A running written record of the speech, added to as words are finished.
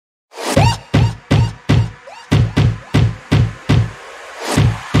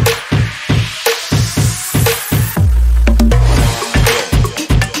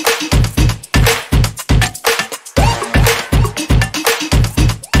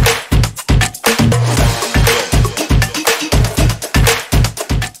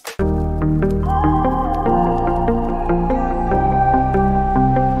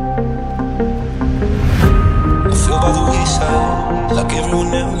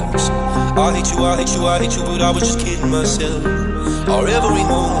once. I hate you, I hate you, I hate you, but I was just kidding myself. Or every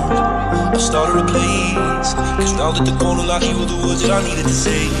moment I started a place, cause now that the corner lock, you were the words that I needed to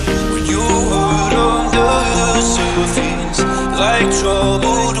say. When you were under the surface, like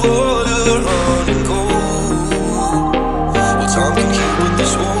troubled water running cold. Well, time can heal, but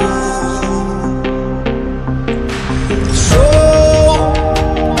this won't.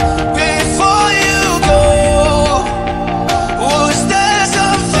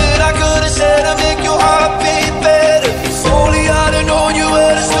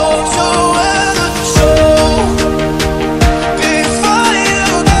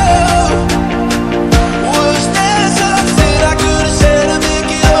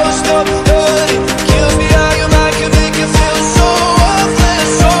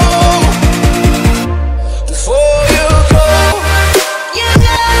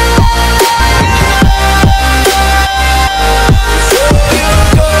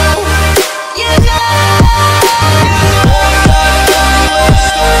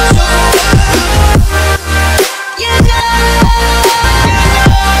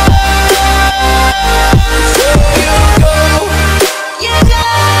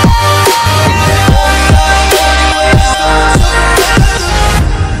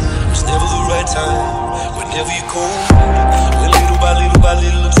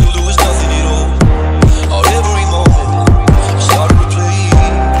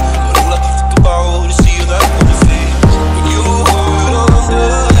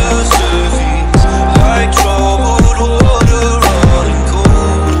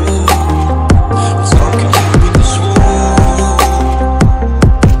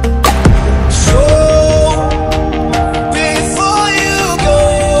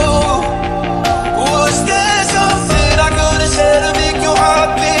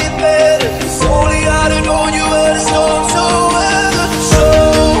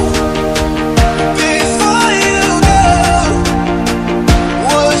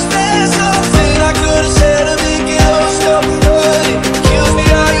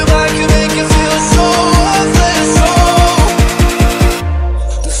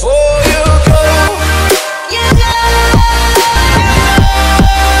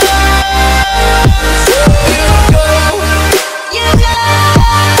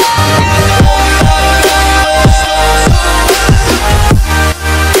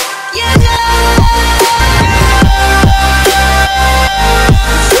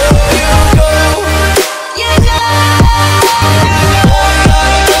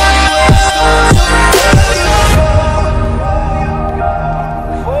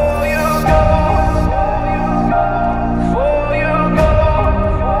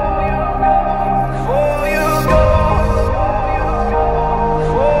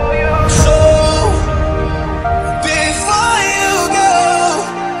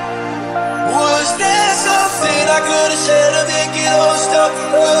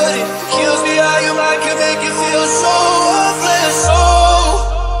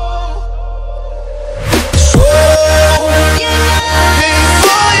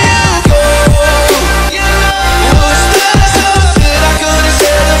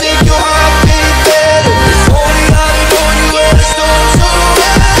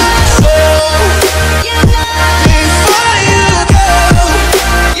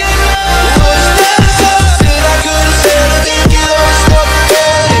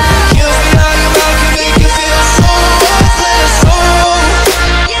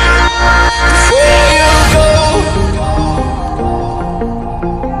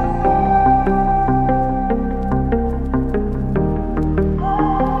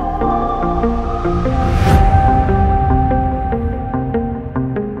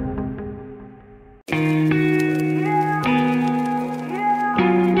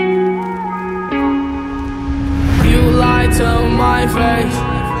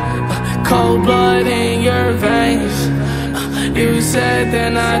 Cold blood in your veins. You said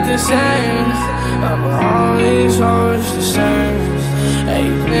they're not the same, but all these hoes the same. Hey,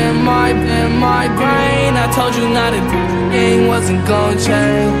 in my brain, I told you not a thing wasn't gonna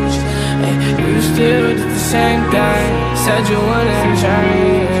change. Hey, you still did the same thing, said you wouldn't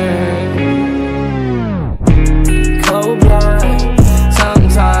change. Cold blood,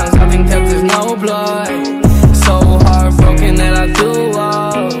 sometimes I think that there's no blood. So heartbroken that I do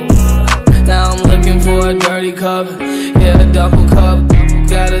all. Now I'm looking for a dirty cup, yeah, a double cup,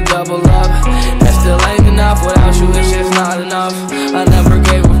 got a double up. That still ain't enough, without you it's just not enough. I never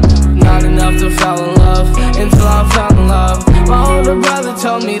gave a not enough to fall in love, until I fell in love. My older brother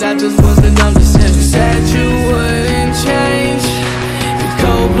told me that this was the dumb decision. Said you wouldn't change, with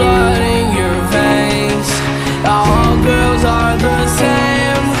cold blood in your veins. All girls are the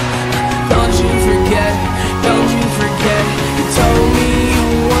same.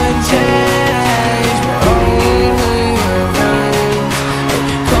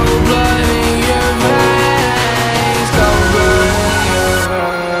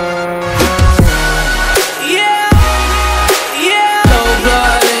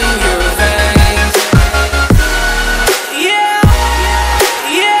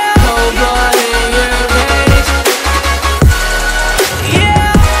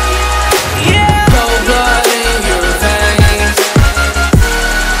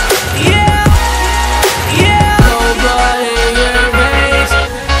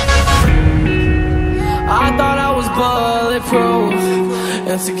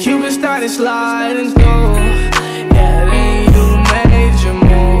 until Cupid started sliding through. Yeah, then you made your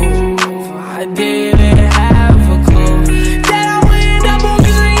move. I didn't have a clue that I would end up on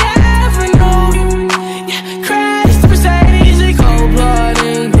Misery Avenue. Yeah, crashed the Mercedes in cold blood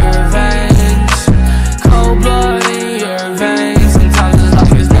in your veins. Cold blood in your veins. Sometimes it's like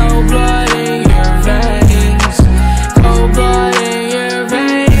there's no blood in your veins. Cold blood in your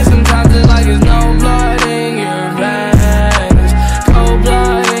veins. Sometimes it's like there's no blood in your veins. Cold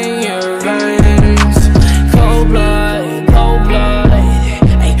blood in your veins. Cold blood,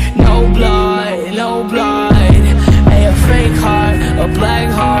 ay, no blood, no blood. Ay, a fake heart, a black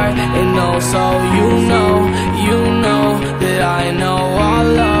heart, and also you know that I know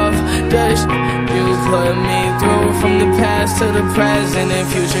all of the you put me through, from the past to the present and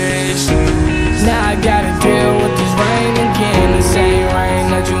future issues. Now I gotta deal with this rain again, the same rain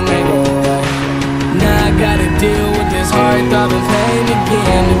that you made go away. Now I gotta deal with this heart throbbing pain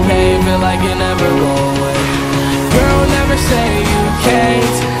again. The pain feel like it never go away. Girl, never say you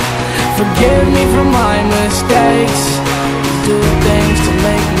can't forgive me for my mistakes.